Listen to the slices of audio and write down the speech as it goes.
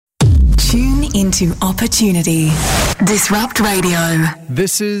Tune into opportunity. Disrupt Radio.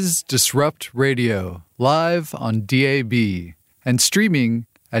 This is Disrupt Radio, live on DAB and streaming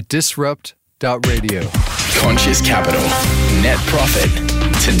at disrupt.radio. Conscious Capital. Net profit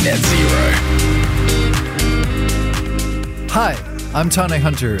to net zero. Hi, I'm Tane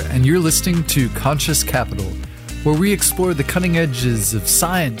Hunter, and you're listening to Conscious Capital, where we explore the cutting edges of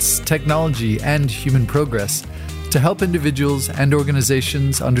science, technology, and human progress to help individuals and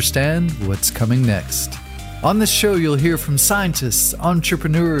organizations understand what's coming next. On this show, you'll hear from scientists,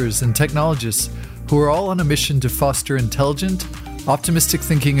 entrepreneurs, and technologists who are all on a mission to foster intelligent, optimistic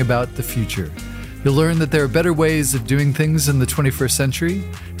thinking about the future. You'll learn that there are better ways of doing things in the 21st century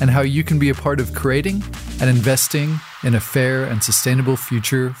and how you can be a part of creating and investing in a fair and sustainable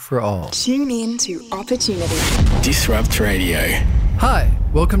future for all. Tune in to opportunity. Disrupt Radio. Hi,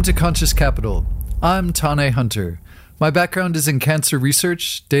 welcome to Conscious Capital. I'm Tane Hunter. My background is in cancer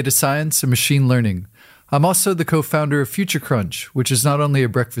research, data science, and machine learning. I'm also the co-founder of Future Crunch, which is not only a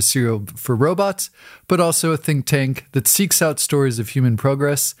breakfast cereal for robots, but also a think tank that seeks out stories of human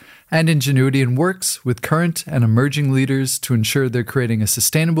progress and ingenuity and works with current and emerging leaders to ensure they're creating a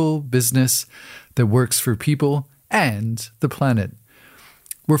sustainable business that works for people and the planet.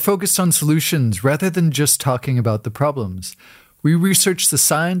 We're focused on solutions rather than just talking about the problems. We research the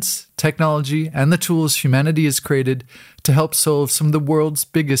science, technology, and the tools humanity has created to help solve some of the world's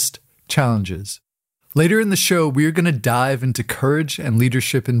biggest challenges. Later in the show, we are going to dive into courage and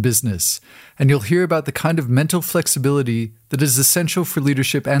leadership in business, and you'll hear about the kind of mental flexibility that is essential for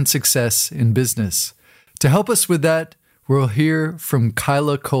leadership and success in business. To help us with that, we'll hear from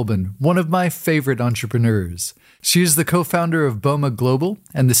Kaila Colbin, one of my favorite entrepreneurs. She is the co-founder of Boma Global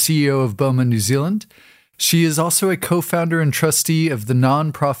and the CEO of Boma New Zealand. She is also a co-founder and trustee of the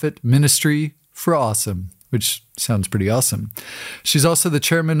nonprofit Ministry for Awesome, which sounds pretty awesome. She's also the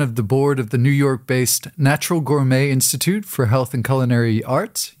chairman of the board of the New York-based Natural Gourmet Institute for Health and Culinary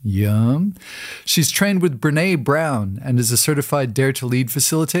Arts. Yum. She's trained with Brené Brown and is a certified Dare to Lead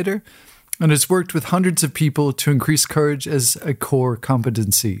facilitator and has worked with hundreds of people to increase courage as a core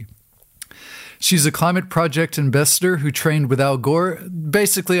competency. She's a climate project ambassador who trained with Al Gore.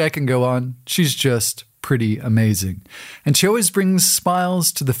 Basically, I can go on. She's just pretty amazing. And she always brings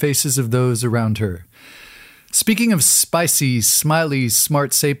smiles to the faces of those around her. Speaking of spicy, smiley,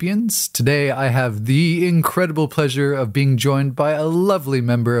 smart sapiens, today I have the incredible pleasure of being joined by a lovely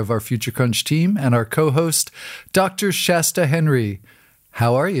member of our Future Crunch team and our co-host, Dr. Shasta Henry.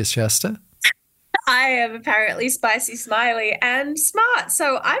 How are you, Shasta? I am apparently spicy, smiley, and smart,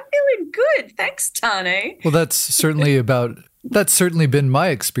 so I'm feeling good. Thanks, Tane. Well, that's certainly been my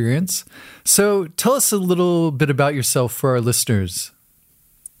experience. So tell us a little bit about yourself for our listeners.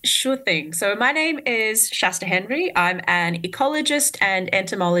 Sure thing. So my name is Shasta Henry. I'm an ecologist and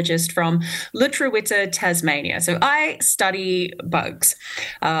entomologist from Lutruwita, Tasmania. So I study bugs.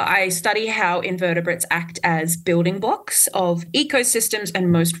 I study how invertebrates act as building blocks of ecosystems,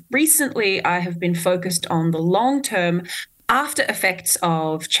 and most recently I have been focused on the long-term after effects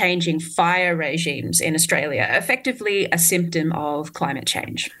of changing fire regimes in Australia, effectively a symptom of climate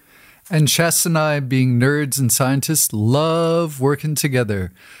change. And Shasta and I, being nerds and scientists, love working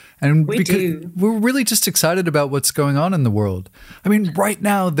together. And we do. We're really just excited about what's going on in the world. I mean, right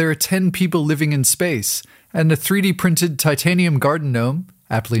now there are 10 people living in space, and a 3D printed titanium garden gnome,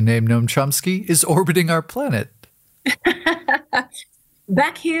 aptly named Noam Chomsky, is orbiting our planet.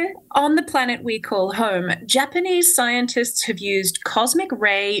 Back here on the planet we call home, Japanese scientists have used cosmic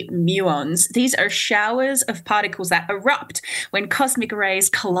ray muons. These are showers of particles that erupt when cosmic rays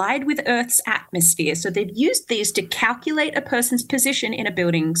collide with Earth's atmosphere. So they've used these to calculate a person's position in a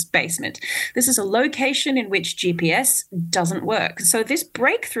building's basement. This is a location in which GPS doesn't work. So this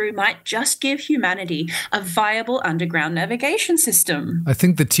breakthrough might just give humanity a viable underground navigation system. I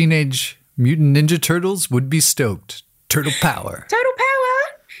think the Teenage Mutant Ninja Turtles would be stoked. Turtle power. Total power.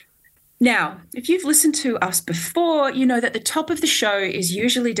 Now, if you've listened to us before, you know that the top of the show is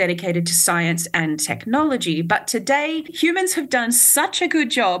usually dedicated to science and technology. But today, humans have done such a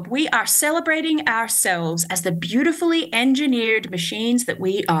good job. We are celebrating ourselves as the beautifully engineered machines that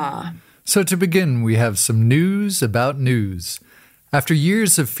we are. So to begin, we have some news about news. After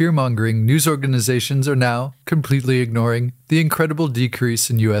years of fear-mongering, news organizations are now completely ignoring the incredible decrease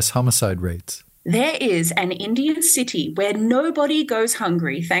in U.S. homicide rates. There is an Indian city where nobody goes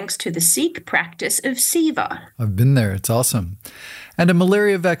hungry thanks to the Sikh practice of Siva. I've been there. It's awesome. And a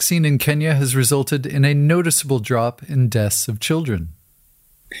malaria vaccine in Kenya has resulted in a noticeable drop in deaths of children.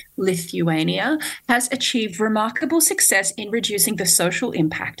 Lithuania has achieved remarkable success in reducing the social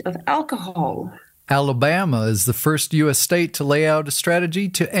impact of alcohol. Alabama is the first U.S. state to lay out a strategy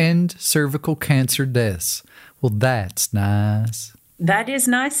to end cervical cancer deaths. Well, that's nice. That is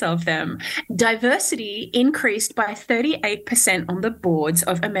nice of them. Diversity increased by 38% on the boards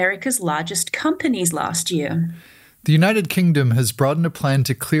of America's largest companies last year. The United Kingdom has brought in a plan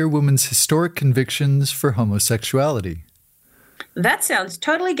to clear women's historic convictions for homosexuality. That sounds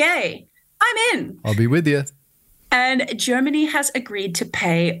totally gay. I'm in. I'll be with you. And Germany has agreed to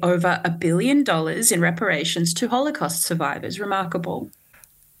pay over $1 billion in reparations to Holocaust survivors. Remarkable.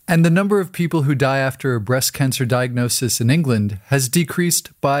 And the number of people who die after a breast cancer diagnosis in England has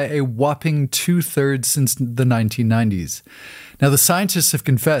decreased by a whopping 2/3 since the 1990s. Now, the scientists have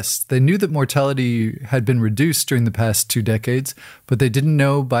confessed they knew that mortality had been reduced during the past 2 decades, but they didn't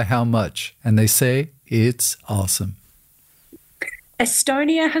know by how much. And they say it's awesome.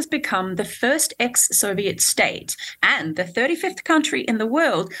 Estonia has become the first ex-Soviet state and the 35th country in the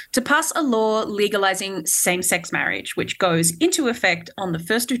world to pass a law legalizing same-sex marriage, which goes into effect on the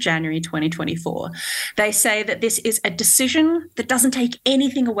 1st of January 2024. They say that this is a decision that doesn't take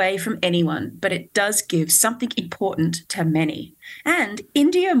anything away from anyone, but it does give something important to many. And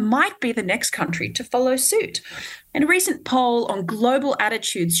India might be the next country to follow suit. And a recent poll on global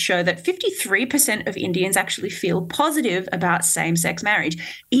attitudes show that 53% of Indians actually feel positive about same-sex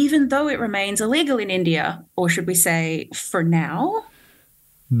marriage, even though it remains illegal in India, or should we say, for now?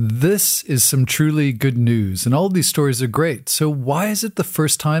 This is some truly good news, and all these stories are great. So why is it the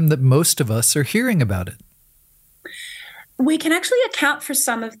first time that most of us are hearing about it? We can actually account for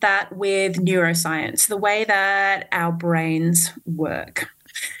some of that with neuroscience, the way that our brains work.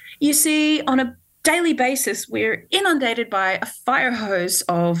 You see, on a daily basis, we're inundated by a fire hose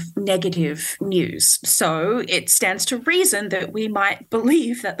of negative news. So it stands to reason that we might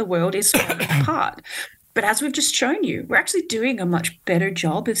believe that the world is falling apart. But as we've just shown you, we're actually doing a much better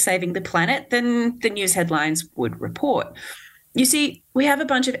job of saving the planet than the news headlines would report. You see, we have a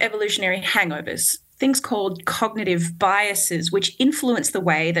bunch of evolutionary hangovers, things called cognitive biases, which influence the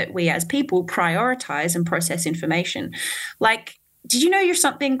way that we as people prioritize and process information. Like, did you know you're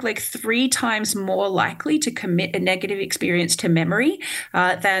something like 3 times more likely to commit a negative experience to memory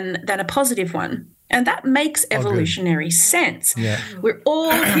than a positive one? And that makes evolutionary sense. Yeah. We're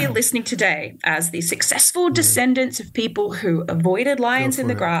all here listening today as the successful descendants of people who avoided lions in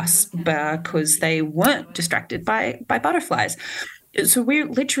the grass because they weren't distracted by butterflies. So we're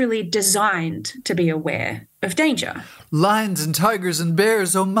literally designed to be aware of danger. Lions and tigers and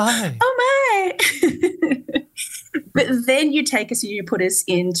bears, oh my. Oh my. But then you take us and you put us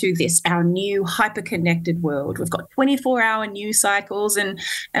into this, our new hyper-connected world. We've got 24-hour news cycles and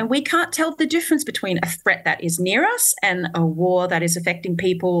we can't tell the difference between a threat that is near us and a war that is affecting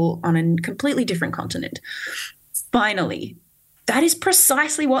people on a completely different continent. Finally, that is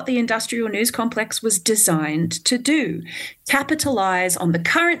precisely what the industrial news complex was designed to do, capitalize on the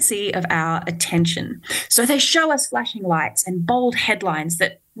currency of our attention. So they show us flashing lights and bold headlines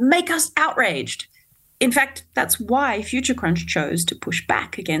that make us outraged. In fact, that's why Future Crunch chose to push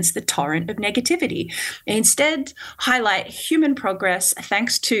back against the torrent of negativity, and instead highlight human progress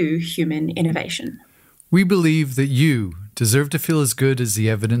thanks to human innovation. We believe that you deserve to feel as good as the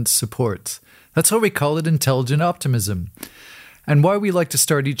evidence supports. That's why we call it intelligent optimism. And why we like to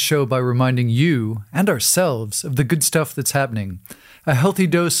start each show by reminding you and ourselves of the good stuff that's happening. A healthy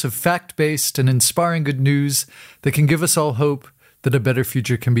dose of fact-based and inspiring good news that can give us all hope that a better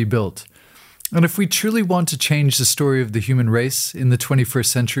future can be built. And if we truly want to change the story of the human race in the 21st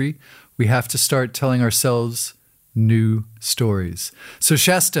century, we have to start telling ourselves new stories. So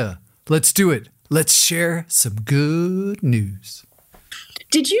Shasta, let's do it. Let's share some good news.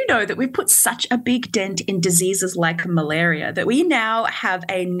 Did you know that we've put such a big dent in diseases like malaria that we now have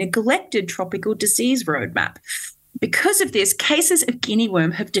a neglected tropical disease roadmap? Because of this, cases of guinea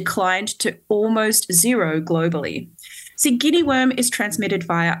worm have declined to almost zero globally. See, guinea worm is transmitted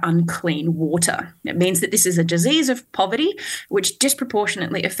via unclean water. It means that this is a disease of poverty, which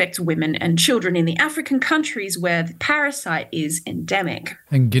disproportionately affects women and children in the African countries where the parasite is endemic.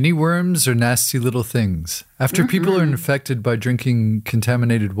 And guinea worms are nasty little things. After people are infected by drinking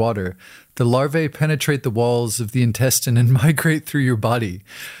contaminated water, the larvae penetrate the walls of the intestine and migrate through your body.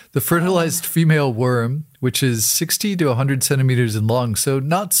 The fertilized female worm, which is 60 to 100 centimeters in long, so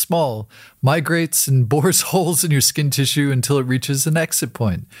not small, migrates and bores holes in your skin tissue until it reaches an exit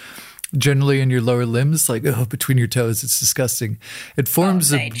point. generally in your lower limbs, like between your toes. It's disgusting. It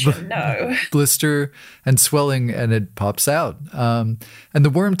forms a blister and swelling, and it pops out. And the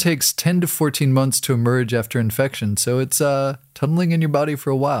worm takes 10 to 14 months to emerge after infection, so it's tunneling in your body for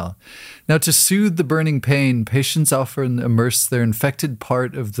a while. Now, to soothe the burning pain, patients often immerse their infected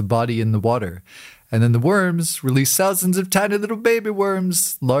part of the body in the water, and then the worms release thousands of tiny little baby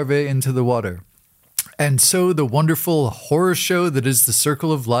worms, larvae, into the water. And so the wonderful horror show that is the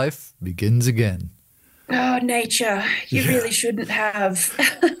circle of life begins again. Oh, nature, you really shouldn't have.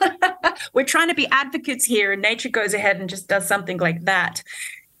 We're trying to be advocates here, and nature goes ahead and just does something like that.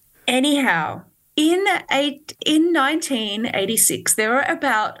 Anyhow, in 1986, there were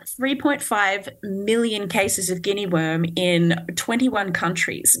about 3.5 million cases of guinea worm in 21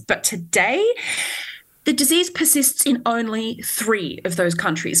 countries. But today, the disease persists in only 3 of those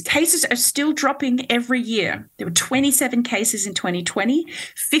countries. Cases are still dropping every year. There were 27 cases in 2020,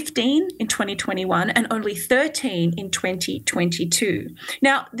 15 in 2021, and only 13 in 2022.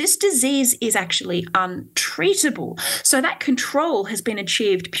 Now, this disease is actually untreatable, so that control has been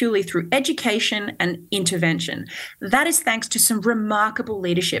achieved purely through education and intervention. That is thanks to some remarkable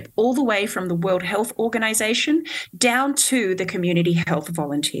leadership, all the way from the World Health Organization down to the community health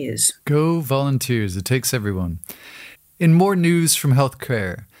volunteers. Go volunteers. It takes everyone. In more news from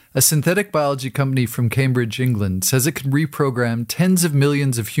healthcare, a synthetic biology company from Cambridge, England, says it can reprogram tens of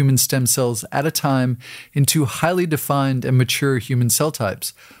millions of human stem cells at a time into highly defined and mature human cell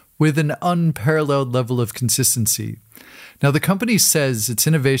types with an unparalleled level of consistency. Now, the company says its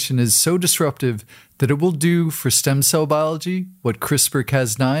innovation is so disruptive that it will do for stem cell biology what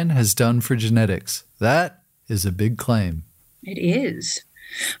CRISPR-Cas9 has done for genetics. That is a big claim. It is.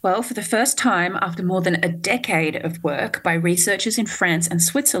 Well, for the first time after more than a decade of work by researchers in France and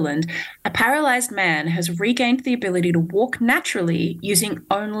Switzerland, a paralyzed man has regained the ability to walk naturally using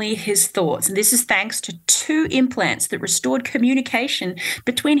only his thoughts. And this is thanks to 2 implants that restored communication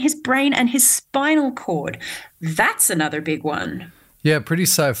between his brain and his spinal cord. That's another big one. Yeah, pretty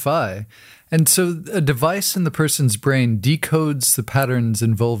sci-fi. And so a device in the person's brain decodes the patterns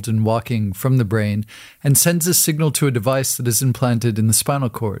involved in walking from the brain and sends a signal to a device that is implanted in the spinal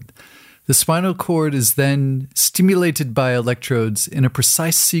cord. The spinal cord is then stimulated by electrodes in a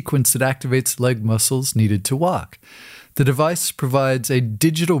precise sequence that activates leg muscles needed to walk. The device provides a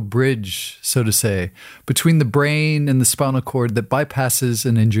digital bridge, so to say, between the brain and the spinal cord that bypasses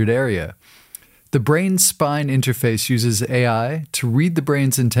an injured area. The brain-spine interface uses AI to read the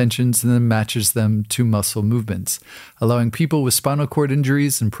brain's intentions and then matches them to muscle movements, allowing people with spinal cord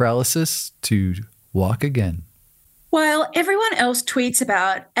injuries and paralysis to walk again. While everyone else tweets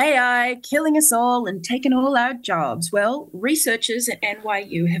about AI killing us all and taking all our jobs, well, researchers at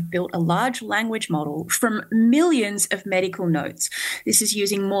NYU have built a large language model from millions of medical notes. This is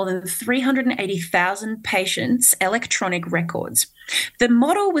using more than 380,000 patients' electronic records. The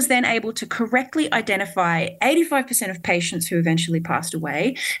model was then able to correctly identify 85% of patients who eventually passed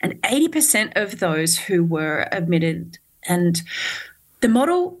away and 80% of those who were admitted. And the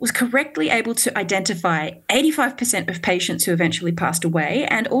model was correctly able to identify 85% of patients who eventually passed away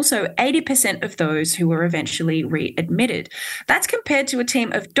and also 80% of those who were eventually readmitted. That's compared to a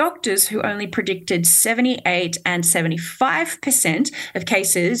team of doctors who only predicted 78 and 75% of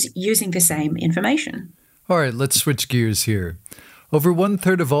cases using the same information. All right, let's switch gears here. Over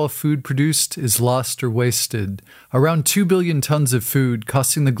 1/3 of all food produced is lost or wasted, around 2 billion tons of food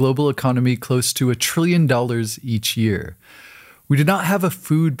costing the global economy close to $1 trillion each year. We do not have a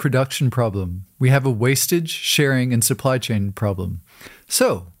food production problem. We have a wastage, sharing, and supply chain problem.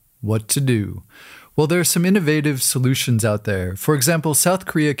 So, what to do? Well, there are some innovative solutions out there. For example, South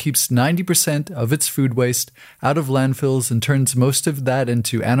Korea keeps 90% of its food waste out of landfills and turns most of that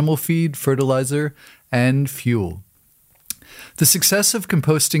into animal feed, fertilizer, and fuel. The success of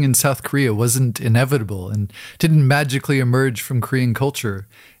composting in South Korea wasn't inevitable and didn't magically emerge from Korean culture.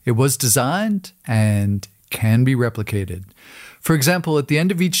 It was designed and can be replicated. For example, at the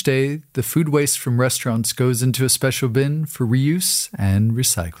end of each day, the food waste from restaurants goes into a special bin for reuse and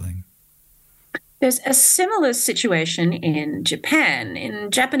recycling. There's a similar situation in Japan. In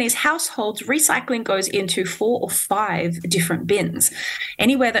Japanese households, recycling goes into 4 or 5 different bins.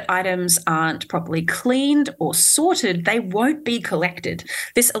 Anywhere that items aren't properly cleaned or sorted, they won't be collected.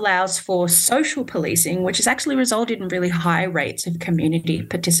 This allows for social policing, which has actually resulted in really high rates of community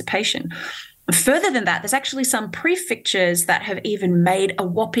participation. Further than that, there's actually some prefectures that have even made a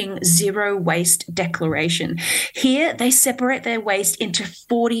whopping zero waste declaration. Here, they separate their waste into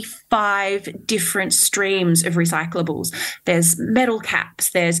 45 different streams of recyclables. There's metal caps,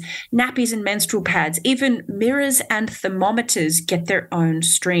 there's nappies and menstrual pads, even mirrors and thermometers get their own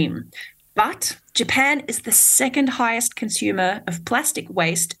stream. But Japan is the second highest consumer of plastic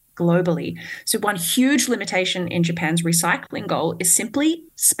waste globally. So one huge limitation in Japan's recycling goal is simply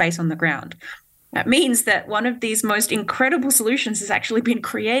space on the ground. That means that one of these most incredible solutions has actually been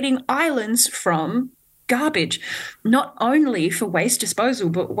creating islands from garbage, not only for waste disposal,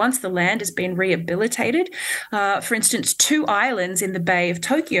 but once the land has been rehabilitated. For instance, 2 islands in the Bay of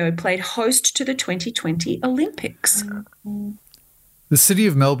Tokyo played host to the 2020 Olympics. The city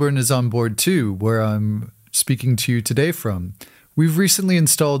of Melbourne is on board too, where I'm speaking to you today from. We've recently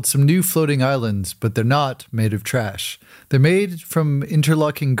installed some new floating islands, but they're not made of trash. They're made from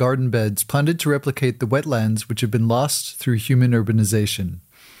interlocking garden beds planted to replicate the wetlands which have been lost through human urbanization.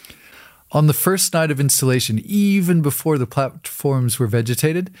 On the first night of installation, even before the platforms were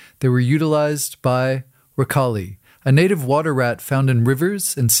vegetated, they were utilized by Rakali, a native water rat found in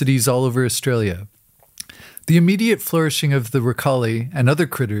rivers and cities all over Australia. The immediate flourishing of the Rakali and other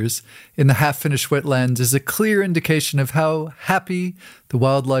critters in the half-finished wetlands is a clear indication of how happy the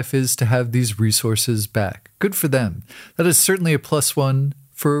wildlife is to have these resources back. Good for them. That is certainly a +1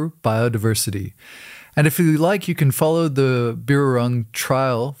 for biodiversity. And if you like, you can follow the Birrarung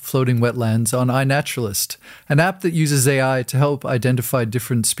Trial Floating Wetlands on iNaturalist, an app that uses AI to help identify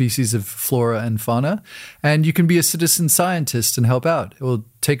different species of flora and fauna. And you can be a citizen scientist and help out. It will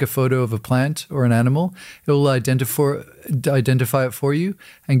take a photo of a plant or an animal. It will identify it for you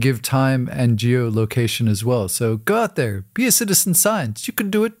and give time and geolocation as well. So go out there, be a citizen scientist. You can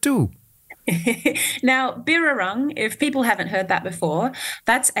do it too. Now, Birrarung, if people haven't heard that before,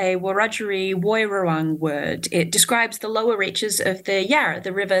 that's a Wiradjuri Woiwurrung word. It describes the lower reaches of the Yarra,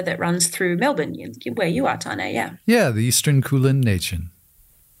 the river that runs through Melbourne, where you are, Tane, yeah. Yeah, the Eastern Kulin Nation.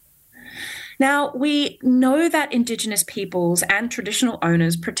 Now, we know that Indigenous peoples and traditional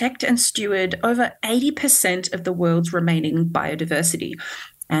owners protect and steward over 80% of the world's remaining biodiversity,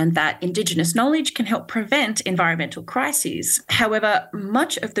 and that Indigenous knowledge can help prevent environmental crises. However,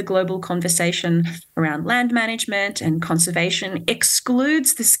 much of the global conversation around land management and conservation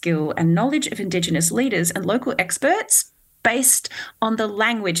excludes the skill and knowledge of Indigenous leaders and local experts based on the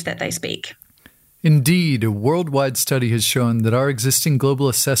language that they speak. Indeed, a worldwide study has shown that our existing global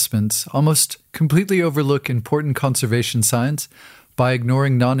assessments almost completely overlook important conservation science by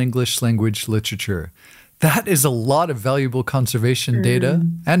ignoring non-English language literature. That is a lot of valuable conservation data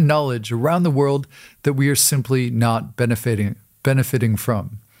and knowledge around the world that we are simply not benefiting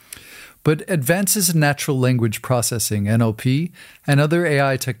from. But advances in natural language processing, NLP, and other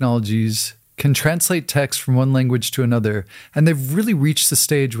AI technologies can translate text from one language to another, and they've really reached the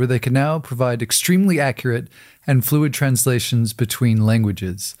stage where they can now provide extremely accurate and fluid translations between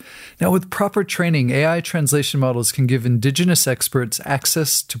languages. Now, with proper training, AI translation models can give Indigenous experts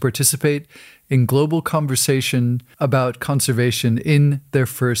access to participate in global conversation about conservation in their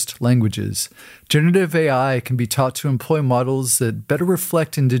first languages. Generative AI can be taught to employ models that better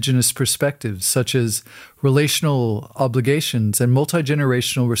reflect Indigenous perspectives, such as relational obligations and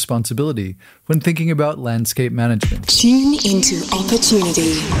multi-generational responsibility when thinking about landscape management. Tune into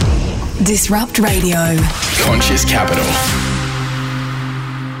opportunity. Disrupt Radio. Conscious Capital.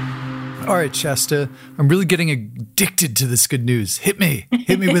 All right, Shasta, I'm really getting addicted to this good news. Hit me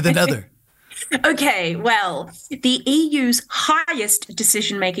with another. Okay, well, the EU's highest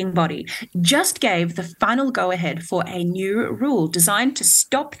decision-making body just gave the final go-ahead for a new rule designed to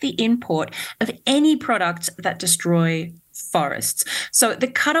stop the import of any products that destroy forests. So the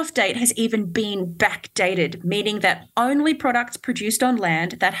cutoff date has even been backdated, meaning that only products produced on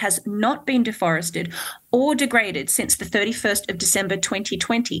land that has not been deforested or degraded since the 31st of December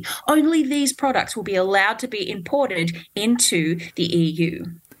 2020, only these products will be allowed to be imported into the EU.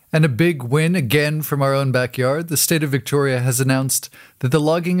 And a big win again from our own backyard. The state of Victoria has announced that the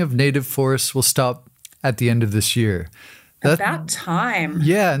logging of native forests will stop at the end of this year. About time.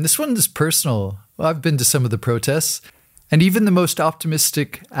 Yeah, and this one is personal. I've been to some of the protests, and even the most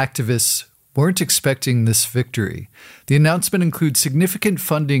optimistic activists weren't expecting this victory. The announcement includes significant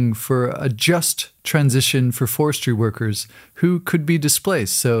funding for a just transition for forestry workers who could be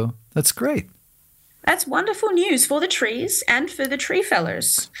displaced, so that's great. That's wonderful news for the trees and for the tree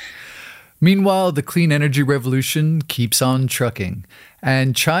fellers. Meanwhile, the clean energy revolution keeps on trucking,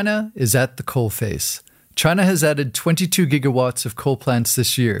 and China is at the coalface. China has added 22 gigawatts of coal plants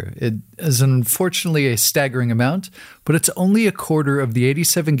this year. It is unfortunately a staggering amount, but it's only a quarter of the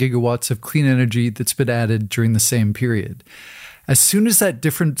 87 gigawatts of clean energy that's been added during the same period. As soon as that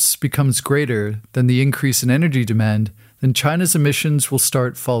difference becomes greater than the increase in energy demand, then China's emissions will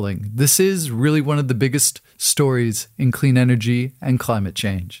start falling. This is really one of the biggest stories in clean energy and climate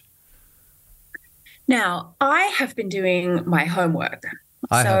change. Now, I have been doing my homework.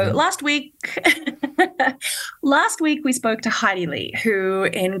 Last week we spoke to Heidi Lee, who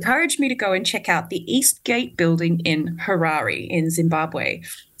encouraged me to go and check out the East Gate building in Harare in Zimbabwe.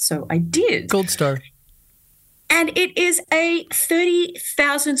 So I did. Gold star. And it is a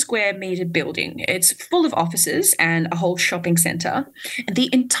 30,000 square meter building. It's full of offices and a whole shopping center. And the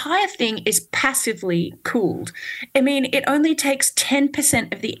entire thing is passively cooled. I mean, it only takes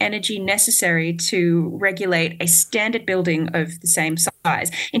 10% of the energy necessary to regulate a standard building of the same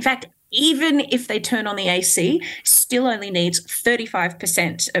size. In fact, even if they turn on the AC, still only needs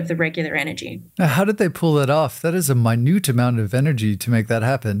 35% of the regular energy. Now, how did they pull that off? That is a minute amount of energy to make that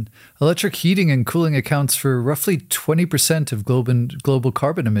happen. Electric heating and cooling accounts for roughly 20% of global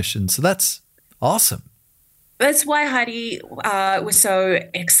carbon emissions. So that's awesome. That's why Heidi was so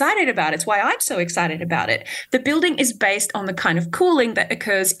excited about it. It's why I'm so excited about it. The building is based on the kind of cooling that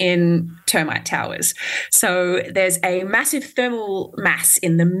occurs in termite towers. So there's a massive thermal mass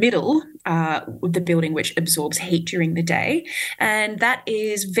in the middle of the building which absorbs heat during the day, and that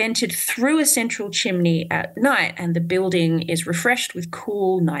is vented through a central chimney at night, and the building is refreshed with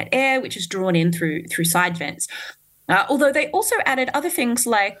cool night air, which is drawn in through side vents. Although they also added other things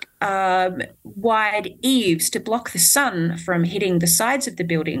like wide eaves to block the sun from hitting the sides of the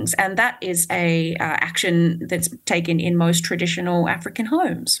buildings, and that is a action that's taken in most traditional African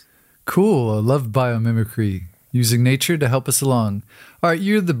homes. Cool. I love biomimicry, using nature to help us along. All right,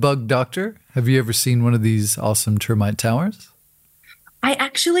 you're the bug doctor. Have you ever seen one of these awesome termite towers? I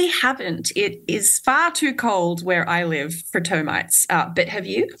actually haven't. It is far too cold where I live for termites, but have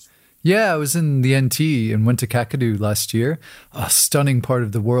you? Yeah, I was in the NT and went to Kakadu last year. A stunning part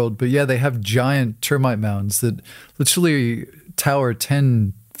of the world. But yeah, they have giant termite mounds that literally tower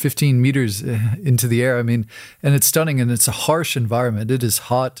 10, 15 meters into the air. I mean, and it's stunning, and it's a harsh environment. It is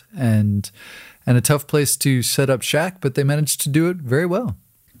hot and a tough place to set up shack, but they managed to do it very well.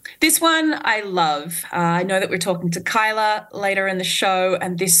 This one I love. I know that we're talking to Kaila later in the show,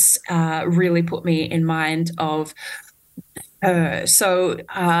 and this really put me in mind of Dutch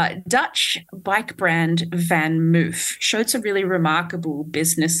bike brand Van Moof showed some really remarkable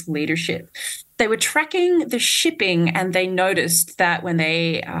business leadership. They were tracking the shipping, and they noticed that when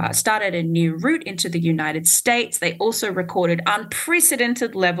they started a new route into the United States, they also recorded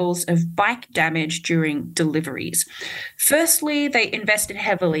unprecedented levels of bike damage during deliveries. Firstly, they invested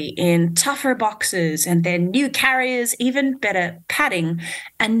heavily in tougher boxes and then new carriers, even better padding,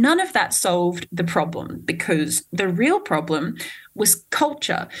 and none of that solved the problem, because the real problem was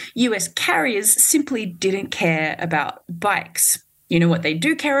culture. US carriers simply didn't care about bikes. You know what they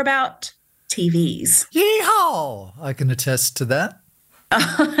do care about? TVs. Yeehaw! I can attest to that.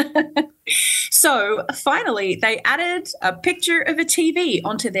 So finally, they added a picture of a TV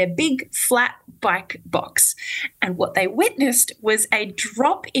onto their big flat bike box. And what they witnessed was a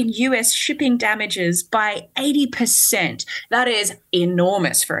drop in US shipping damages by 80%. That is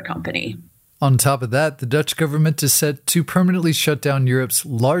enormous for a company. On top of that, the Dutch government is set to permanently shut down Europe's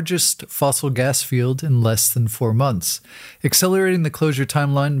largest fossil gas field in less than 4 months, accelerating the closure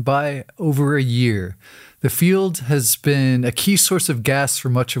timeline by over a year. The field has been a key source of gas for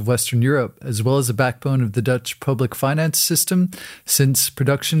much of Western Europe, as well as a backbone of the Dutch public finance system since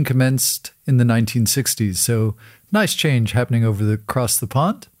production commenced in the 1960s. So, nice change happening across the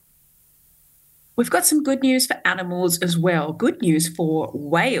pond. We've got some good news for animals as well. Good news for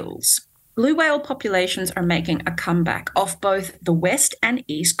whales. Blue whale populations are making a comeback off both the west and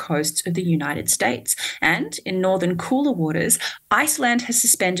east coasts of the United States. And in northern cooler waters, Iceland has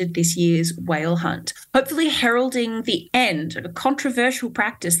suspended this year's whale hunt, hopefully heralding the end of a controversial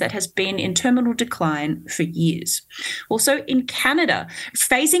practice that has been in terminal decline for years. Also in Canada,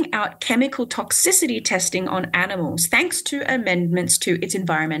 phasing out chemical toxicity testing on animals thanks to amendments to its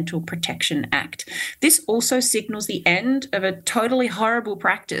Environmental Protection Act. This also signals the end of a totally horrible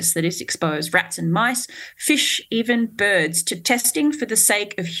practice that is exposed rats and mice, fish, even birds to testing for the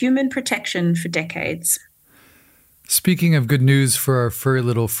sake of human protection for decades. Speaking of good news for our furry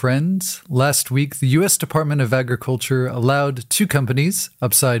little friends, last week the U.S. Department of Agriculture allowed 2 companies,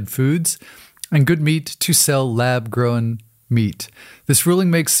 Upside Foods and Good Meat, to sell lab-grown meat. This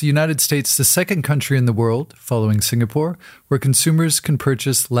ruling makes the United States the second country in the world, following Singapore, where consumers can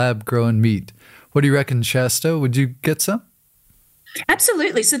purchase lab-grown meat. What do you reckon, Shasta? Would you get some?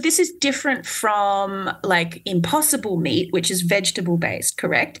 Absolutely. So this is different from like impossible meat, which is vegetable based,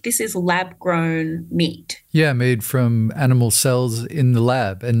 correct? This is lab grown meat. Yeah, made from animal cells in the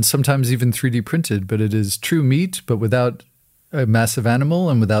lab and sometimes even 3D printed, but it is true meat, but without a massive animal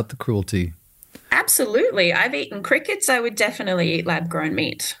and without the cruelty. Absolutely. I've eaten crickets. I would definitely eat lab grown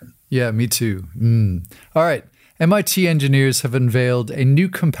meat. Yeah, me too. All right. MIT engineers have unveiled a new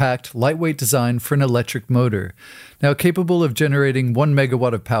compact, lightweight design for an electric motor, now capable of generating 1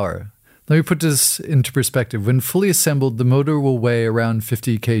 megawatt of power. Let me put this into perspective. When fully assembled, the motor will weigh around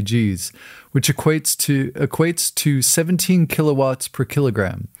 50 kgs, which equates to 17 kilowatts per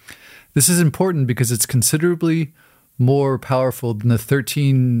kilogram. This is important because it's considerably more powerful than the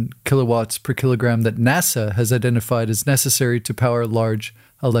 13 kilowatts per kilogram that NASA has identified as necessary to power large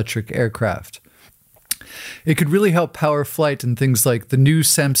electric aircraft. It could really help power flight in things like the new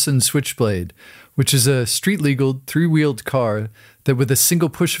Samson Switchblade, which is a street-legal, three-wheeled car that with a single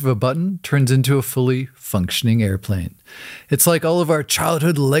push of a button turns into a fully functioning airplane. It's like all of our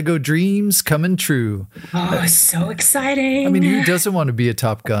childhood Lego dreams coming true. Oh, so exciting. I mean, who doesn't want to be a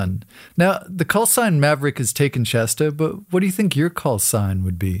Top Gun? Now, the call sign Maverick is taken, Shasta, but what do you think your call sign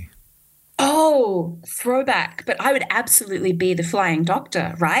would be? Oh, throwback. But I would absolutely be the flying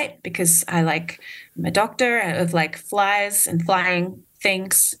doctor, right? Because I'm a doctor of like flies and flying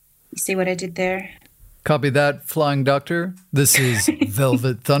things. You see what I did there? Copy that, flying doctor. This is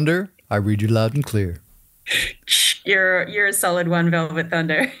Velvet Thunder. I read you loud and clear. You're a solid one, Velvet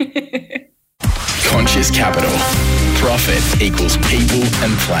Thunder. Conscious Capital. Profit equals people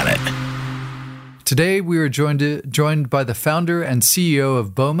and planet. Today, we are joined by the founder and CEO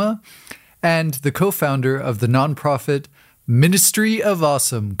of Boma and the co-founder of the nonprofit Ministry of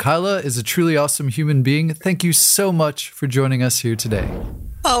Awesome. Kaila is a truly awesome human being. Thank you so much for joining us here today.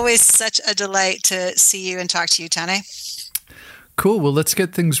 Always such a delight to see you and talk to you, Tane. Cool. Well, let's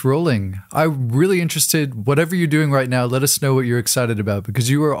get things rolling. I'm really interested, whatever you're doing right now, let us know what you're excited about because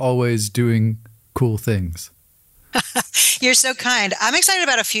you are always doing cool things. You're so kind. I'm excited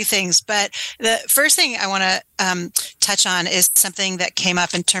about a few things, but the first thing I want to touch on is something that came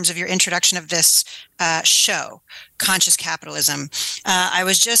up in terms of your introduction of this show, Conscious Capitalism. I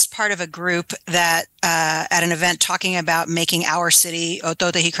was just part of a group that at an event talking about making our city,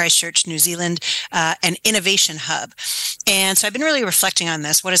 Ototehi Christchurch, New Zealand, an innovation hub. And so I've been really reflecting on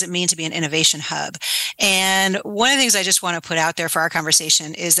this. What does it mean to be an innovation hub? And one of the things I just want to put out there for our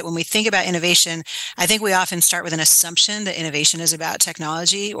conversation is that when we think about innovation, I think we often start with an assumption that innovation is about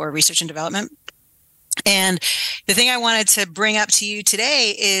technology or research and development. And the thing I wanted to bring up to you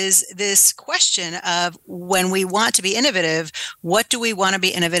today is this question of when we want to be innovative, what do we want to be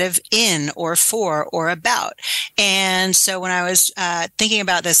innovative in or for or about? And so when I was thinking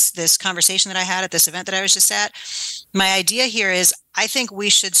about this conversation that I had at this event that I was just at, my idea here is I think we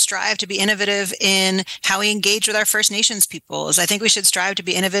should strive to be innovative in how we engage with our First Nations peoples. I think we should strive to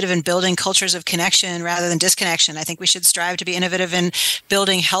be innovative in building cultures of connection rather than disconnection. I think we should strive to be innovative in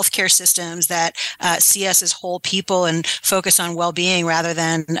building healthcare systems that see us as whole people and focus on well-being rather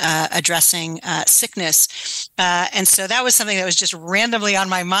than addressing sickness. And so that was something that was just randomly on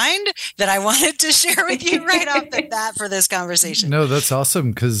my mind that I wanted to share with you right off the bat for this conversation. No, that's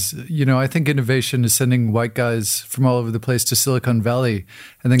awesome because, I think innovation is sending white guys from all over the place to Silicon Valley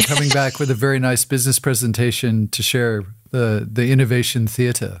and then coming back with a very nice business presentation to share the innovation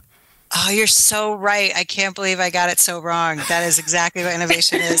theater. Oh, you're so right. I can't believe I got it so wrong. That is exactly what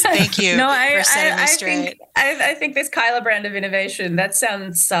innovation is. Thank you for setting me straight. I think this Kaila brand of innovation, that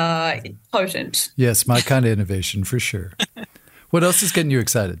sounds potent. Yes, my kind of innovation for sure. What else is getting you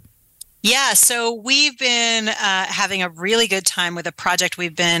excited? Yeah, so we've been having a really good time with a project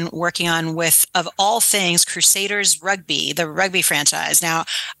we've been working on with, of all things, Crusaders Rugby, the rugby franchise. Now,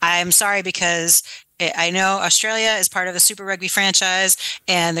 I'm sorry because I know Australia is part of the Super Rugby franchise,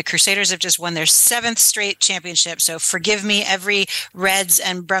 and the Crusaders have just won their 7th straight championship. So forgive me, every Reds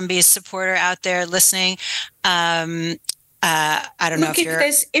and Brumbies supporter out there listening. I don't know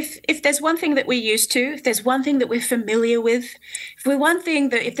if there's one thing that we're used to, if there's one thing that we're familiar with,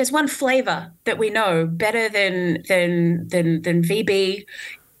 if there's one flavor that we know better than VB,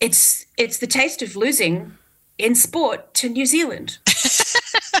 it's the taste of losing in sport to New Zealand.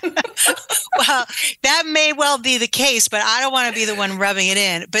 Well, that may well be the case, but I don't want to be the one rubbing it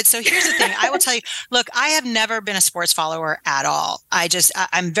in. But so here's the thing. I will tell you, look, I have never been a sports follower at all.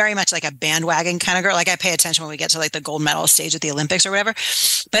 I'm very much like a bandwagon kind of girl. Like I pay attention when we get to like the gold medal stage at the Olympics or whatever.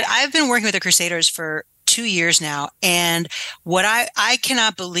 But I've been working with the Crusaders for 2 years now. And what I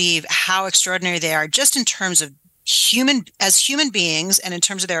cannot believe how extraordinary they are just in terms of human beings and in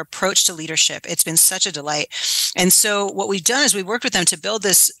terms of their approach to leadership. It's been such a delight. And so what we've done is we worked with them to build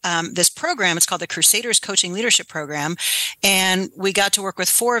this program. It's called the Crusaders Coaching Leadership Program. And we got to work with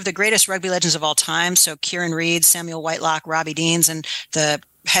 4 of the greatest rugby legends of all time. So Kieran Reid, Samuel Whitelock, Robbie Deans, and the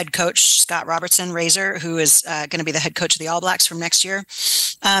head coach, Scott Robertson, Razor, who is going to be the head coach of the All Blacks from next year.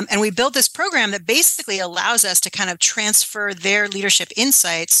 And we built this program that basically allows us to kind of transfer their leadership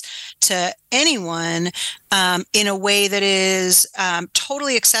insights to anyone in a way that is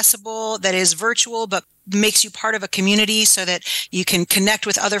totally accessible, that is virtual, but makes you part of a community so that you can connect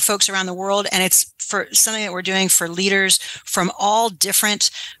with other folks around the world. And it's for something that we're doing for leaders from all different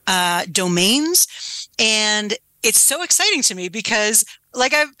domains. And it's so exciting to me because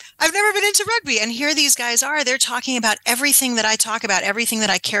like I've never been into rugby, and here these guys are. They're talking about everything that I talk about, everything that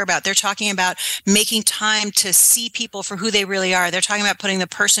I care about. They're talking about making time to see people for who they really are. They're talking about putting the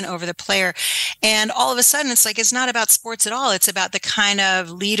person over the player. And all of a sudden, it's like it's not about sports at all. It's about the kind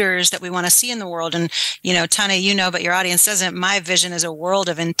of leaders that we want to see in the world. And, you know, Tane, you know, but your audience doesn't. My vision is a world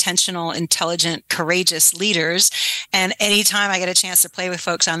of intentional, intelligent, courageous leaders. And anytime I get a chance to play with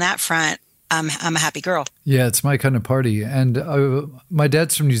folks on that front, I'm a happy girl. Yeah, it's my kind of party. And my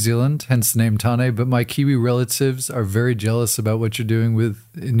dad's from New Zealand, hence the name Tane, but my Kiwi relatives are very jealous about what you're doing with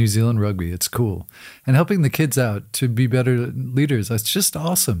New Zealand rugby. It's cool. And helping the kids out to be better leaders. That's just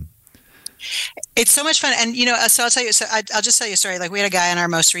awesome. It's so much fun. And, you know, so I'll tell you, I'll just tell you a story. Like we had a guy in our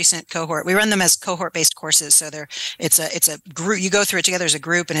most recent cohort. We run them as cohort-based courses. So it's a group, you go through it together as a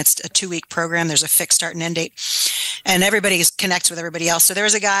group, and it's a 2-week program. There's a fixed start and end date, and everybody connects with everybody else. So there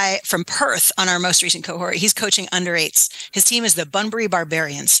was a guy from Perth on our most recent cohort. He's coaching under 8s. His team is the Bunbury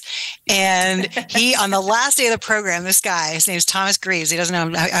Barbarians. And he, on the last day of the program, this guy, his name is Thomas Greaves. He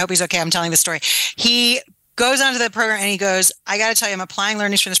doesn't know. I hope he's okay. I'm telling the story. He goes onto the program and he goes, I got to tell you, I'm applying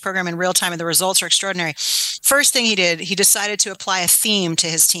learnings from this program in real time and the results are extraordinary. First thing he did, he decided to apply a theme to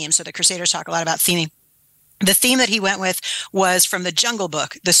his team. So the Crusaders talk a lot about theming. The theme that he went with was from the Jungle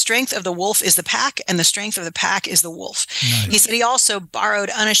Book. The strength of the wolf is the pack, and the strength of the pack is the wolf. Nice. He said he also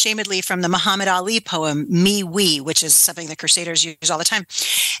borrowed unashamedly from the Muhammad Ali poem, Me We, which is something the Crusaders use all the time,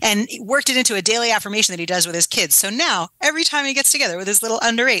 and worked it into a daily affirmation that he does with his kids. So now, every time he gets together with his little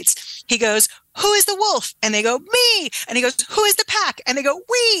under 8s, he goes, who is the wolf? And they go, me. And he goes, who is the pack? And they go,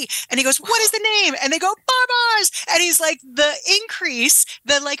 we. And he goes, what is the name? And they go, Barbars. And he's like, the increase,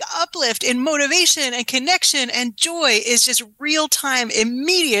 the like uplift in motivation and connection and joy is just real time,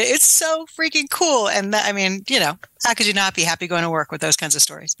 immediate. It's so freaking cool. And that, I mean, you know, how could you not be happy going to work with those kinds of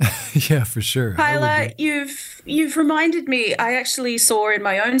stories? Yeah, for sure. Kaila, you've reminded me, I actually saw in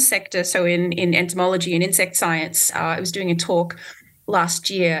my own sector, so in entomology and insect science, I was doing a talk last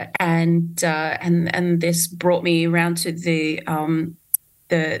year, and this brought me around to the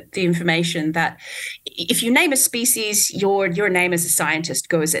information that if you name a species, your name as a scientist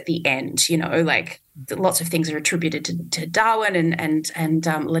goes at the end. You know, like lots of things are attributed to Darwin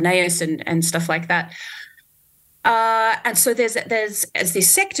and Linnaeus and stuff like that. And so there's this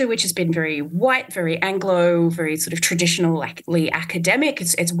sector which has been very white, very Anglo, very sort of traditionally academic.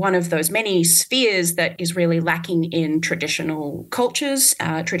 It's one of those many spheres that is really lacking in traditional cultures,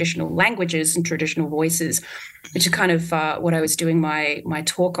 traditional languages, and traditional voices, which is kind of what I was doing my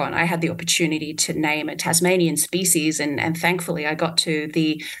talk on. I had the opportunity to name a Tasmanian species, and thankfully I got to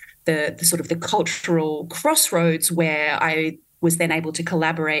the sort of the cultural crossroads where I was then able to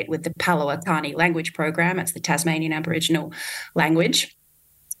collaborate with the Powhatani language program. It's the Tasmanian Aboriginal language.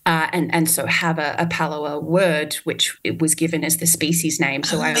 And so have a Palawa word, which it was given as the species name.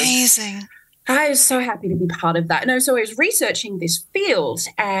 So amazing. I was so happy to be part of that. No, so I was researching this field,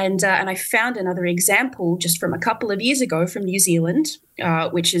 and I found another example just from a couple of years ago from New Zealand,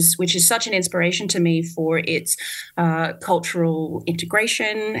 which is such an inspiration to me for its cultural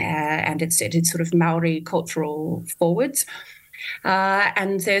integration and its sort of Maori cultural forwards.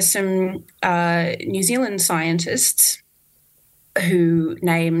 And there's some New Zealand scientists who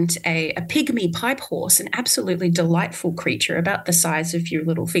named a pygmy pipe horse, an absolutely delightful creature about the size of your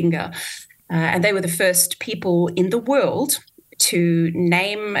little finger. And they were the first people in the world to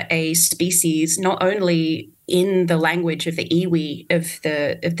name a species not only in the language of the iwi of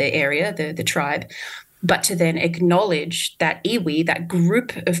the area, the tribe, but to then acknowledge that iwi, that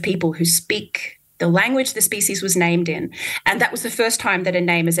group of people who speak the language the species was named in. And that was the first time that a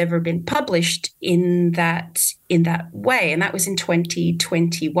name has ever been published in that way. And that was in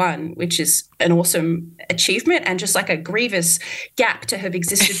 2021, which is an awesome achievement and just like a grievous gap to have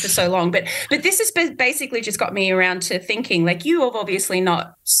existed for so long. But this has basically just got me around to thinking, like, you have obviously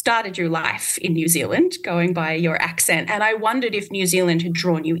not started your life in New Zealand, going by your accent. And I wondered if New Zealand had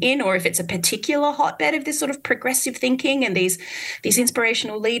drawn you in, or if it's a particular hotbed of this sort of progressive thinking and these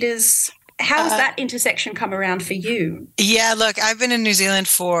inspirational leaders. How has that intersection come around for you? Yeah, look, I've been in New Zealand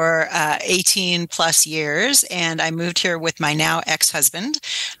for 18 plus years, and I moved here with my now ex-husband,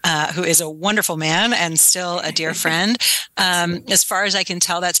 who is a wonderful man and still a dear friend. As far as I can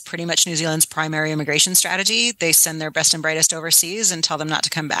tell, that's pretty much New Zealand's primary immigration strategy. They send their best and brightest overseas and tell them not to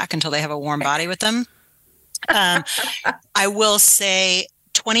come back until they have a warm body with them. I will say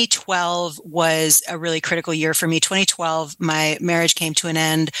 2012 was a really critical year for me. 2012, my marriage came to an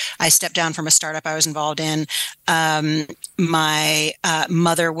end. I stepped down from a startup I was involved in. My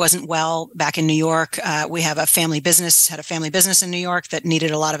mother wasn't well back in New York. We have had a family business in New York that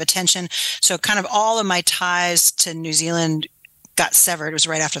needed a lot of attention. So kind of all of my ties to New Zealand got severed. It was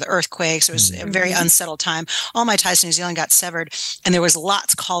right after the earthquakes. It was a very unsettled time. All my ties to New Zealand got severed. And there was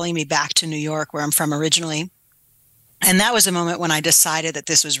lots calling me back to New York, where I'm from originally. And that was a moment when I decided that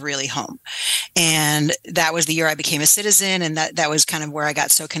this was really home. And that was the year I became a citizen. And that was kind of where I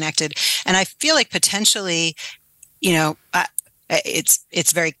got so connected. And I feel like potentially,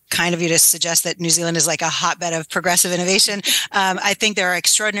 it's very kind of you to suggest that New Zealand is like a hotbed of progressive innovation. I think there are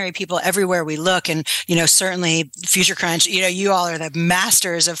extraordinary people everywhere we look. And, certainly Future Crunch, you all are the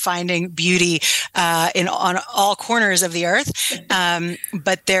masters of finding beauty on all corners of the earth.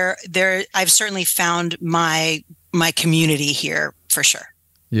 But I've certainly found my community here for sure.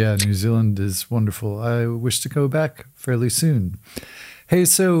 Yeah, New Zealand is wonderful. I wish to go back fairly soon. Hey,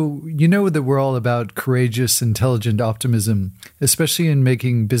 so you know that we're all about courageous, intelligent optimism, especially in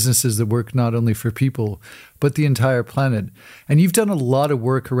making businesses that work not only for people, but the entire planet. And you've done a lot of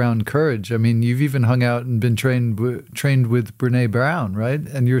work around courage. I mean, you've even hung out and been trained with Brené Brown, right?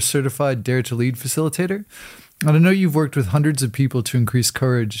 And you're a certified Dare to Lead facilitator. And I know you've worked with hundreds of people to increase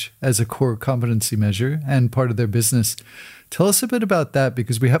courage as a core competency measure and part of their business. Tell us a bit about that,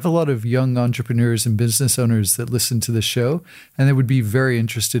 because we have a lot of young entrepreneurs and business owners that listen to the show, and they would be very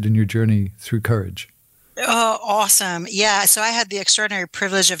interested in your journey through courage. Oh, awesome. Yeah. So I had the extraordinary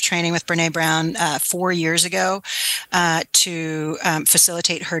privilege of training with Brené Brown 4 years ago to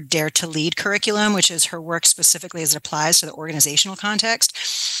facilitate her Dare to Lead curriculum, which is her work specifically as it applies to the organizational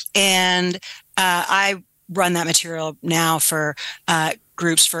context. And I run that material now for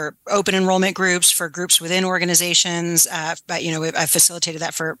groups, for open enrollment groups, for groups within organizations. But I've facilitated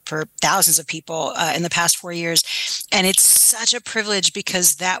that for thousands of people in the past 4 years. And it's such a privilege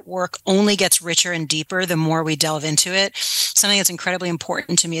because that work only gets richer and deeper the more we delve into it. Something that's incredibly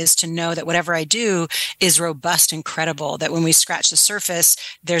important to me is to know that whatever I do is robust and credible, that when we scratch the surface,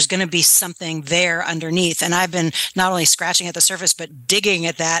 there's going to be something there underneath. And I've been not only scratching at the surface, but digging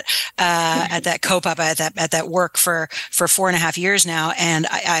at that COPUP, at that work for 4.5 years now. And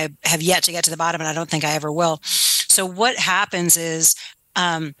I have yet to get to the bottom, and I don't think I ever will. So what happens is,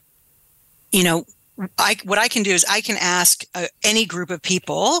 what I can do is I can ask any group of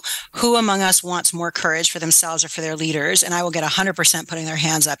people who among us wants more courage for themselves or for their leaders, and I will get 100% putting their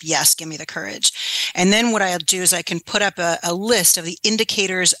hands up. Yes, give me the courage. And then what I'll do is I can put up a list of the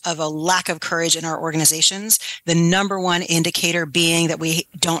indicators of a lack of courage in our organizations. The number one indicator being that we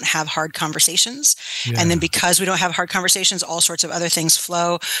don't have hard conversations. Yeah. And then because we don't have hard conversations, all sorts of other things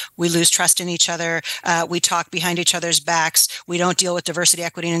flow. We lose trust in each other. We talk behind each other's backs. We don't deal with diversity,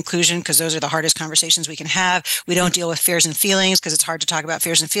 equity, and inclusion because those are the hardest conversations we can have. We don't deal with fears and feelings because it's hard to talk about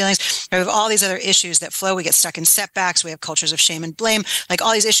fears and feelings. We have all these other issues that flow. We get stuck in setbacks. We have cultures of shame and blame, like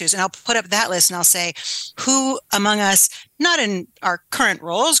all these issues. And I'll put up that list and I'll say, who among us, not in our current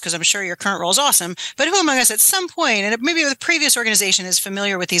roles, because I'm sure your current role is awesome, but who among us at some point, and maybe with a previous organization, is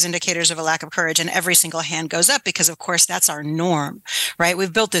familiar with these indicators of a lack of courage? And every single hand goes up because, of course, that's our norm, right?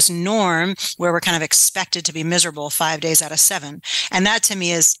 We've built this norm where we're kind of expected to be miserable 5 days out of 7. And that to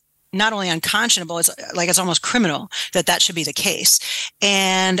me is not only unconscionable, it's almost criminal that should be the case.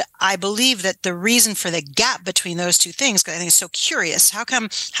 And I believe that the reason for the gap between those two things, because I think it's so curious, how can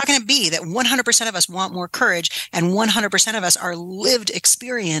it be that 100% of us want more courage and 100% of us, our lived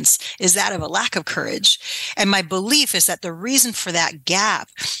experience is that of a lack of courage? And my belief is that the reason for that gap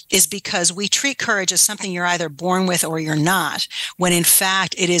is because we treat courage as something you're either born with or you're not, when in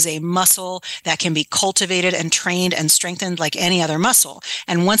fact it is a muscle that can be cultivated and trained and strengthened like any other muscle.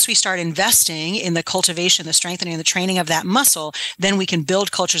 And once we start investing in the cultivation, the strengthening, the training of that muscle, then we can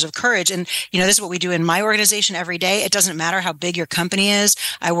build cultures of courage. And, this is what we do in my organization every day. It doesn't matter how big your company is.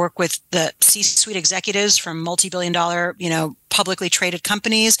 I work with the C-suite executives from multi-billion dollar, publicly traded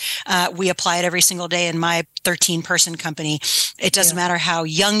companies. We apply it every single day in my 13-person company. It doesn't matter how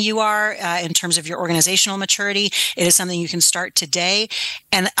young you are in terms of your organizational maturity. It is something you can start today.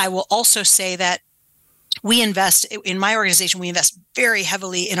 And I will also say that we invest in my organization. We invest very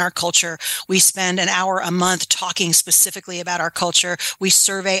heavily in our culture. We spend an hour a month talking specifically about our culture. We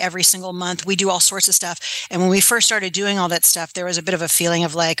survey every single month. We do all sorts of stuff. And when we first started doing all that stuff, there was a bit of a feeling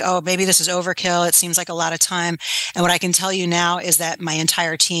of like, oh, maybe this is overkill. It seems like a lot of time. And what I can tell you now is that my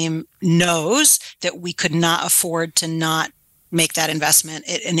entire team knows that we could not afford to not make that investment.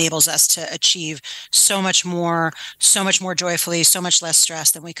 It enables us to achieve so much more joyfully, so much less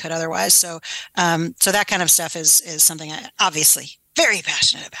stress than we could otherwise. So that kind of stuff is something I obviously very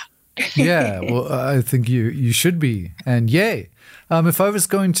passionate about. Yeah, well, I think you should be, and yay. If I was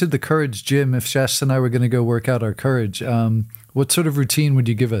going to the Courage Gym, if Shasta and I were going to go work out our courage, what sort of routine would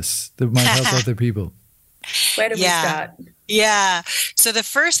you give us that might help other people? Where do we start? Yeah. So the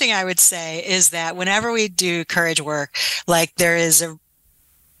first thing I would say is that whenever we do courage work, like there is a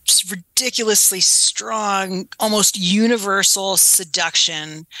ridiculously strong, almost universal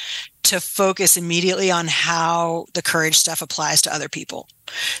seduction to focus immediately on how the courage stuff applies to other people.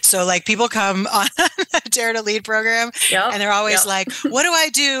 So like people come on a Dare to Lead program and they're always like, what do I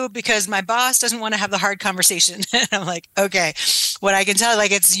do? Because my boss doesn't want to have the hard conversation. And I'm like, okay, what I can tell you,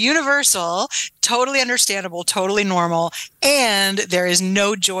 like it's universal, totally understandable, totally normal. And there is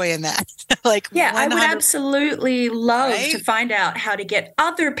no joy in that. Like, yeah, I would absolutely love to find out how to get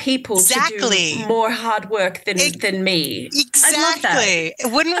other people to do more hard work than me. Exactly. I love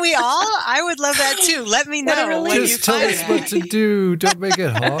that. Wouldn't we all? I would love that too. Let me know. Just tell us what to do. Don't make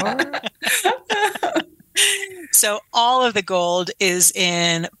it hard. So all of the gold is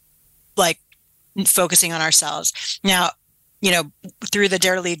in like focusing on ourselves. Now, through the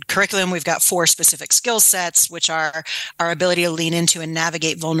Dare to Lead curriculum, we've got 4 specific skill sets, which are our ability to lean into and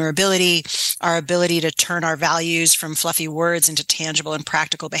navigate vulnerability, our ability to turn our values from fluffy words into tangible and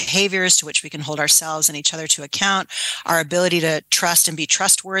practical behaviors to which we can hold ourselves and each other to account, our ability to trust and be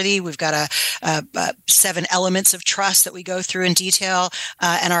trustworthy. We've got 7 elements of trust that we go through in detail,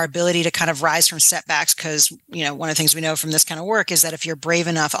 and our ability to kind of rise from setbacks. Because, one of the things we know from this kind of work is that if you're brave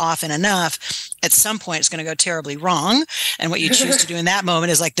enough, often enough, at some point it's going to go terribly wrong. And what you choose to do in that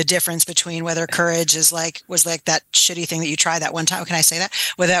moment is like the difference between whether courage was like that shitty thing that you tried that one time. Can I say that?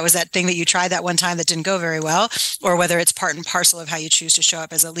 Whether that was that thing that you tried that one time that didn't go very well, or whether it's part and parcel of how you choose to show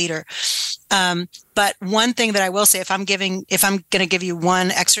up as a leader. But one thing that I will say, if I'm going to give you one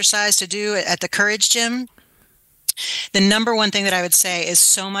exercise to do at the Courage Gym, the number one thing that I would say is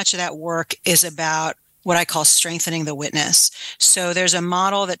so much of that work is about what I call strengthening the witness. So there's a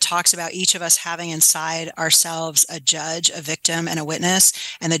model that talks about each of us having inside ourselves a judge, a victim, and a witness.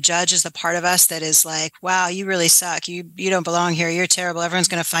 And the judge is the part of us that is like, wow, you really suck. You don't belong here. You're terrible. Everyone's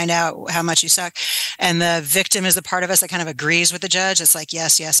going to find out how much you suck. And the victim is the part of us that kind of agrees with the judge. It's like,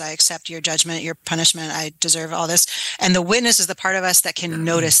 yes, I accept your judgment, your punishment. I deserve all this. And the witness is the part of us that can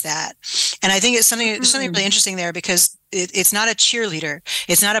notice that. And I think there's something really interesting there, because it's not a cheerleader.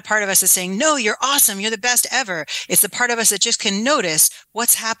 It's not a part of us that's saying, no, you're awesome. You're the best ever. It's the part of us that just can notice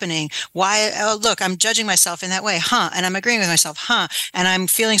what's happening. Why? Oh, look, I'm judging myself in that way. And I'm agreeing with myself. And I'm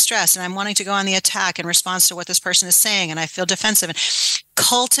feeling stressed and I'm wanting to go on the attack in response to what this person is saying. And I feel defensive. And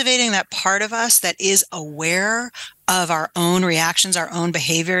cultivating that part of us that is aware of our own reactions, our own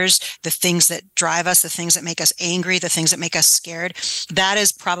behaviors, the things that drive us, the things that make us angry, the things that make us scared. That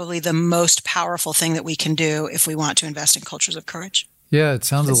is probably the most powerful thing that we can do if we want to invest in cultures of courage. Yeah, it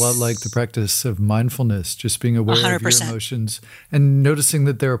sounds a lot like the practice of mindfulness, just being aware 100%. Of your emotions and noticing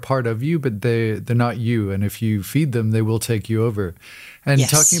that they're a part of you, but they're not you. And if you feed them, they will take you over. And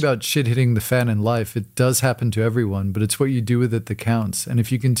talking about shit hitting the fan in life, it does happen to everyone, but it's what you do with it that counts. And if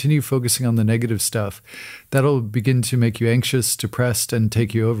you continue focusing on the negative stuff, that'll begin to make you anxious, depressed, and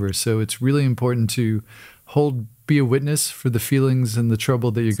take you over. So it's really important to be a witness for the feelings and the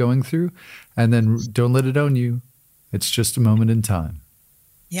trouble that you're going through, and then don't let it own you. It's just a moment in time.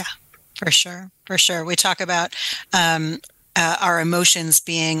 Yeah, for sure. For sure. We talk about our emotions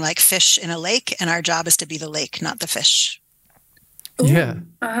being like fish in a lake, and our job is to be the lake, not the fish. Ooh. Yeah.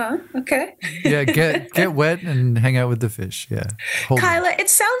 Okay. Yeah, get wet and hang out with the fish. Yeah. Kaila, it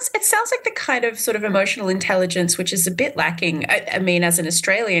sounds like the kind of sort of emotional intelligence which is a bit lacking. I mean, as an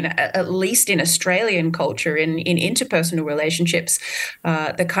Australian, at least in Australian culture, in interpersonal relationships,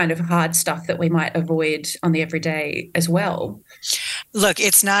 the kind of hard stuff that we might avoid on the everyday as well. Look,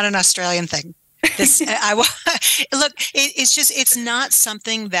 it's not an Australian thing. It's not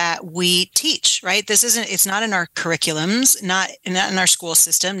something that we teach, right? It's not in our curriculums, not in our school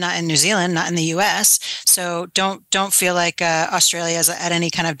system, not in New Zealand, not in the US. So don't feel like Australia is at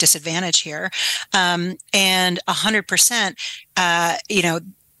any kind of disadvantage here. And 100%,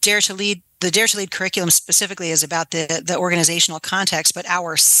 the Dare to Lead curriculum specifically is about the organizational context, but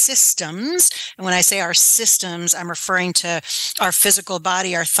our systems, and when I say our systems, I'm referring to our physical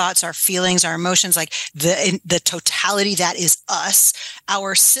body, our thoughts, our feelings, our emotions, like the totality that is us.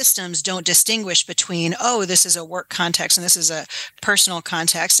 Our systems don't distinguish between, this is a work context and this is a personal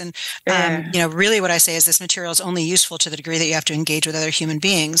context. And, really what I say is this material is only useful to the degree that you have to engage with other human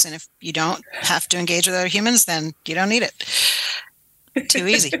beings. And if you don't have to engage with other humans, then you don't need it. Too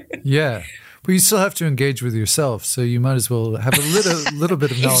easy. Yeah. But you still have to engage with yourself, so you might as well have a little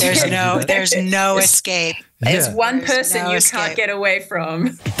bit of knowledge. There's no escape. There's one person you can't get away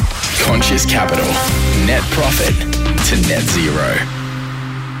from. Conscious Capital. Net profit to net zero.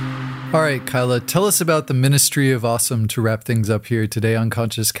 All right, Kaila, tell us about the Ministry of Awesome to wrap things up here today on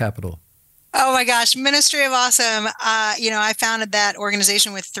Conscious Capital. Oh my gosh, Ministry of Awesome. I founded that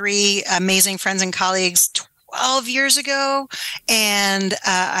organization with 3 amazing friends and colleagues 12 years ago. And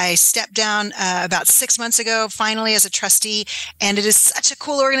I stepped down about 6 months ago, finally, as a trustee. And it is such a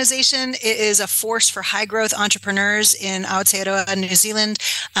cool organization. It is a force for high growth entrepreneurs in Aotearoa, New Zealand.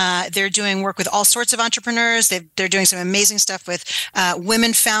 They're doing work with all sorts of entrepreneurs. They're doing some amazing stuff with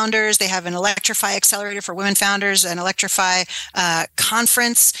women founders. They have an Electrify Accelerator for women founders, an Electrify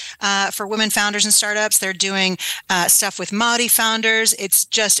conference for women founders and startups. They're doing stuff with Māori founders. It's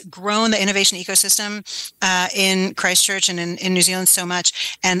just grown the innovation ecosystem in Christchurch and in New Zealand so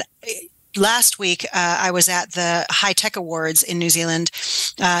much. And last week, I was at the High Tech Awards in New Zealand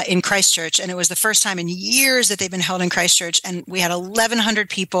in Christchurch, and it was the first time in years that they've been held in Christchurch. And we had 1,100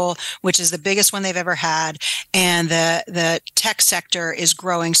 people, which is the biggest one they've ever had. And the tech sector is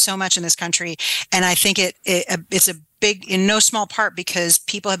growing so much in this country. And I think it's a big, in no small part, because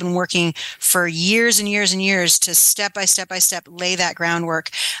people have been working for years and years and years to step by step lay that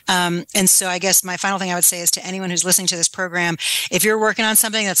groundwork. And so I guess my final thing I would say is to anyone who's listening to this program, if you're working on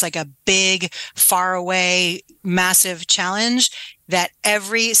something that's like a big, far away, massive challenge, that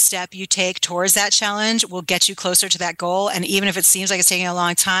every step you take towards that challenge will get you closer to that goal. And even if it seems like it's taking a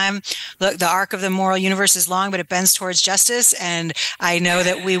long time, look, the arc of the moral universe is long, but it bends towards justice. And I know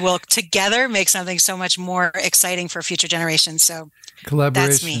that we will together make something so much more exciting for future generations. So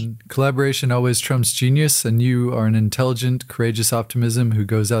that's me. Collaboration always trumps genius, and you are an intelligent, courageous optimism who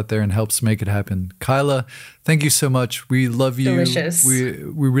goes out there and helps make it happen. Kaila, thank you so much. We love you. Delicious. We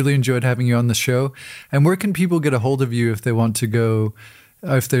really enjoyed having you on the show. And where can people get a hold of you if they want to go,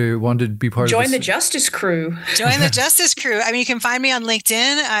 if they wanted to be part of Join the Justice Crew. Join the Justice Crew. I mean, you can find me on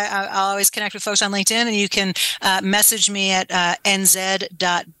LinkedIn. I'll always connect with folks on LinkedIn, and you can message me at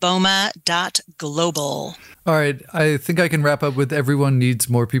nz.boma.global. All right. I think I can wrap up with everyone needs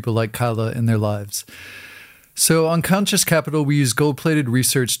more people like Kaila in their lives. So on Conscious Capital, we use gold-plated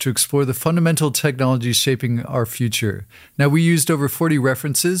research to explore the fundamental technologies shaping our future. Now, we used over 40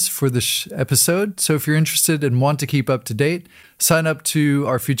 references for this episode, so if you're interested and want to keep up to date, sign up to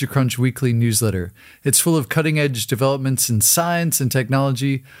our Future Crunch weekly newsletter. It's full of cutting-edge developments in science and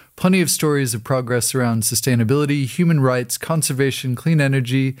technology, plenty of stories of progress around sustainability, human rights, conservation, clean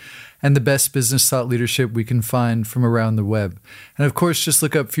energy, and the best business thought leadership we can find from around the web. And of course, just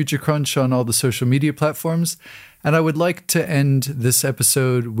look up Future Crunch on all the social media platforms. And I would like to end this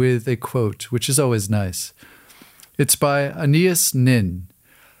episode with a quote, which is always nice. It's by Aeneas Nin.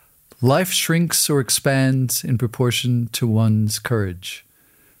 Life shrinks or expands in proportion to one's courage.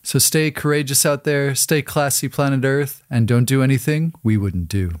 So stay courageous out there, stay classy, planet Earth, and don't do anything we wouldn't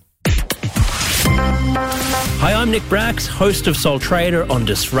do. Hi, I'm Nick Brax, host of Soul Trader on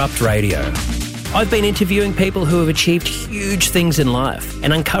Disrupt Radio. I've been interviewing people who have achieved huge things in life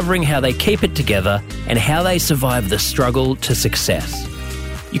and uncovering how they keep it together and how they survive the struggle to success.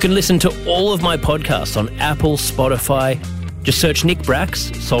 You can listen to all of my podcasts on Apple, Spotify. Just search Nick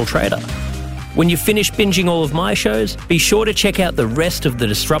Brax, Soul Trader. When you finish binging all of my shows, be sure to check out the rest of the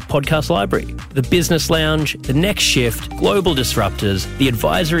Disrupt podcast library. The Business Lounge, The Next Shift, Global Disruptors, The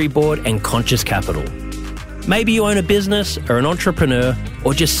Advisory Board, and Conscious Capital. Maybe you own a business or an entrepreneur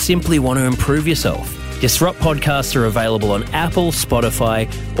or just simply want to improve yourself. Disrupt podcasts are available on Apple, Spotify,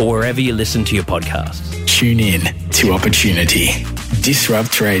 or wherever you listen to your podcasts. Tune in to Opportunity.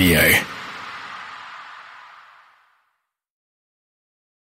 Disrupt Radio.